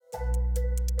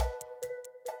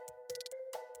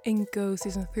Inko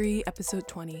Season 3, Episode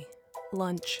 20.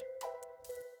 Lunch.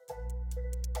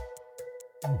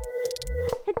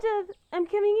 Hedgev, I'm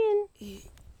coming in.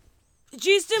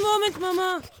 Just a moment,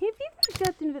 Mama. Have you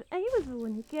forgotten that I was the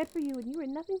one who cared for you when you were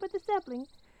nothing but a sapling?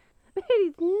 But it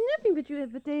is nothing but you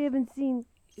have that I haven't seen.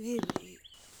 Really?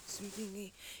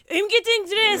 Something. I'm getting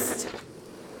dressed.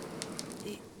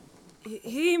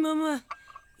 Hey, Mama.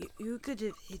 You could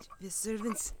have hid the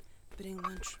servants. Bring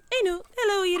lunch. I know.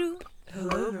 Hello, Iru.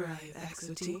 Hello, Mariah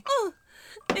Axoti. Oh,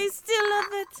 I still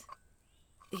love it.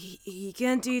 He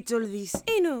can't eat all this.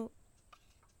 I know.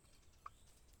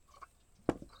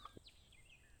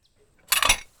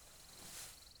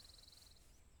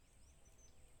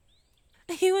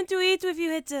 I want to eat with you,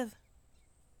 Hedgev.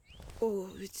 Oh,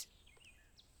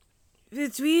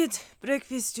 it's weird.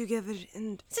 Breakfast together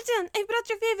and... Sit down, I brought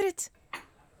your favorite.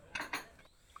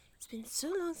 It's been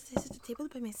so long since I sat at the table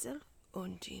by myself.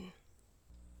 Jean.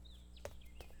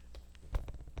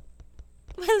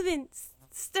 Well then,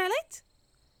 Starlight?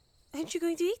 Aren't you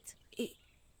going to eat?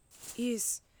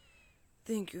 Yes,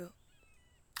 thank you.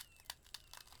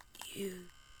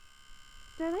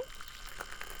 Starlight?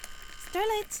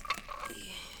 Starlight?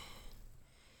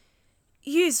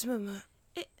 Yes, Mama.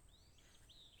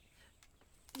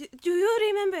 Do you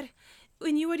remember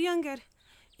when you were younger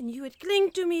and you would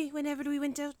cling to me whenever we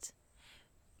went out?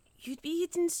 You'd be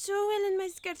hidden so well in my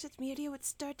skirt that Miria would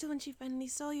startle when she finally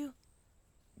saw you.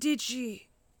 Did she?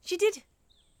 She did.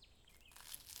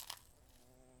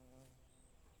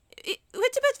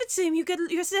 What about the time you got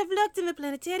yourself locked in the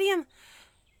planetarium?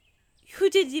 You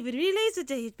didn't even realize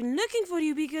that I had been looking for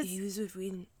you because... He was with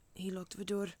Wayne. He locked the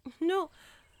door. No,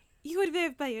 you were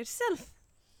there by yourself.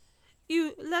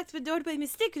 You locked the door by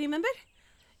mistake, remember?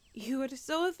 You were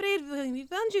so afraid when we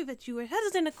found you that you were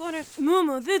huddled in a corner.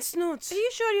 Mama, that's not... Are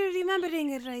you sure you're remembering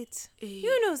it right?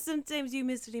 You know, sometimes you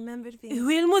misremember things.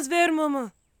 Who was there,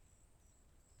 Mama?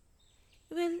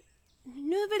 Well,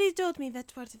 nobody told me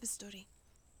that part of the story.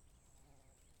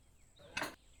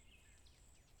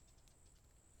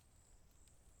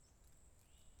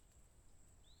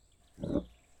 Well,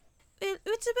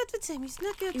 what's about the time you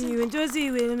snuck out? You and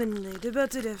Ozzy will and lied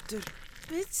about it after.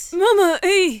 What? Mama,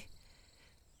 hey!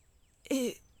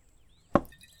 You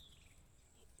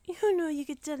know you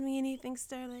could tell me anything,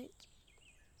 Starlight.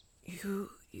 You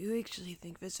actually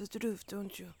think that's the truth,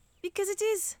 don't you? Because it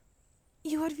is.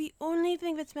 You are the only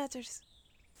thing that matters.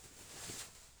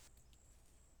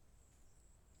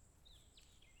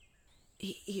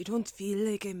 You don't feel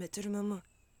like I matter, Mama?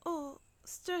 Oh,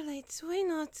 Starlight, why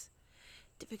not?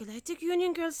 Did the Galactic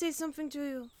Union girl say something to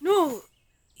you? No!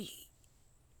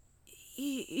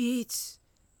 It's...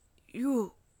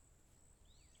 you.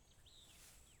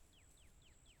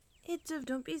 Hedgev,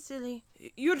 don't be silly.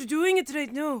 You're doing it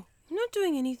right now. I'm not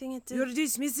doing anything, Hedgev. You're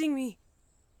dismissing me.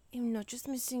 I'm not just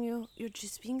missing you. You're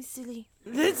just being silly.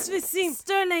 That's the thing.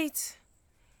 Starlight.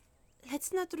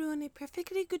 Let's not ruin a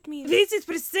perfectly good meal. This is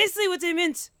precisely what I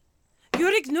meant.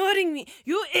 You're ignoring me.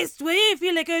 You asked why I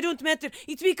feel like I don't matter.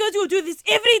 It's because you do this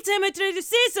every time I try to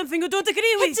say something you don't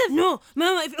agree with. Hedgev. No,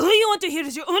 Mama, if all you want to hear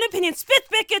is your own opinion, spit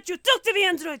back at you. Talk to the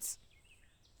androids.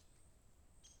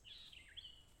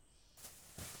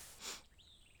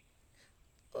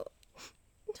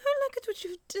 Oh, look at what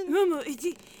you've done. Mama, I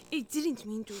didn't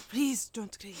mean to. Please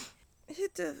don't cry.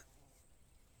 Hedgev,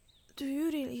 do you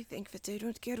really think that I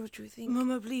don't care what you think?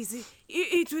 Mama, please.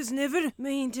 It was never my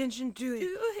intention to... Do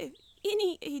you have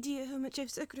any idea how much I've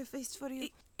sacrificed for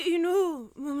you? You know,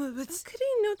 Mama, but... How could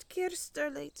I not care,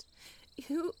 Starlight?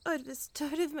 You are the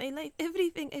star of my life.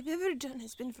 Everything I've ever done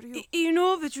has been for you. You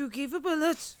know that you gave up a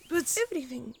lot, but...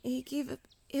 Everything. I gave up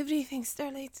everything,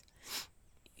 Starlight.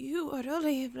 You are all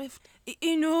I have left.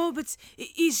 I know, but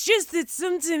it's just that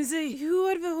sometimes You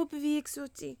are the hope of the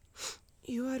EXOT.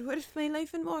 You are worth my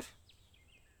life and more.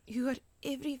 You are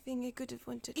everything I could have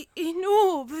wanted. I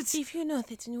know, but... If you know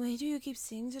that, then why do you keep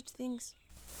saying such things?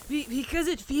 Because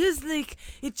it feels like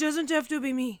it doesn't have to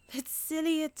be me. That's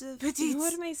silly, Hedgev. But you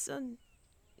are my son.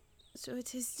 So it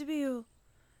has to be you.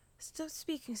 Stop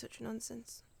speaking such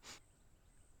nonsense.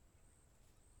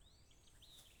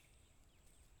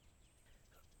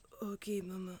 Okay,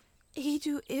 Mama. I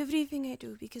do everything I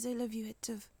do because I love you,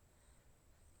 Hedgev.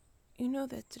 You know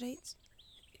that, right?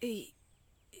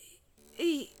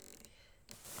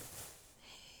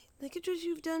 Look at what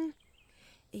you've done.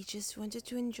 I just wanted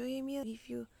to enjoy a meal with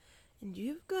you, and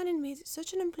you've gone and made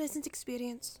such an unpleasant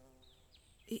experience.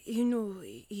 You know,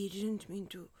 I didn't mean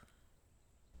to.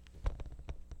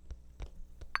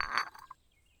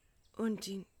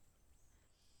 Jean.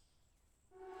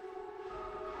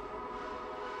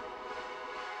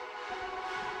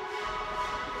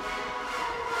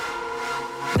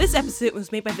 This episode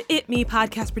was made by the It Me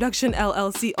Podcast Production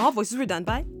LLC. All voices were done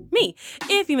by me.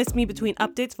 If you missed me between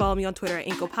updates, follow me on Twitter at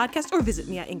Inko Podcast or visit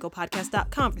me at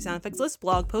inkopodcast.com for sound effects lists,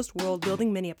 blog posts, world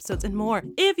building, mini episodes, and more.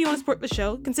 If you want to support the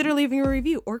show, consider leaving a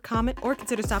review or comment, or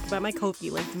consider stopping by my Ko-fi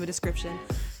linked in the description.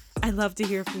 I'd love to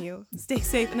hear from you. Stay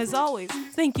safe, and as always,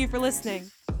 thank you for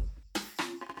listening.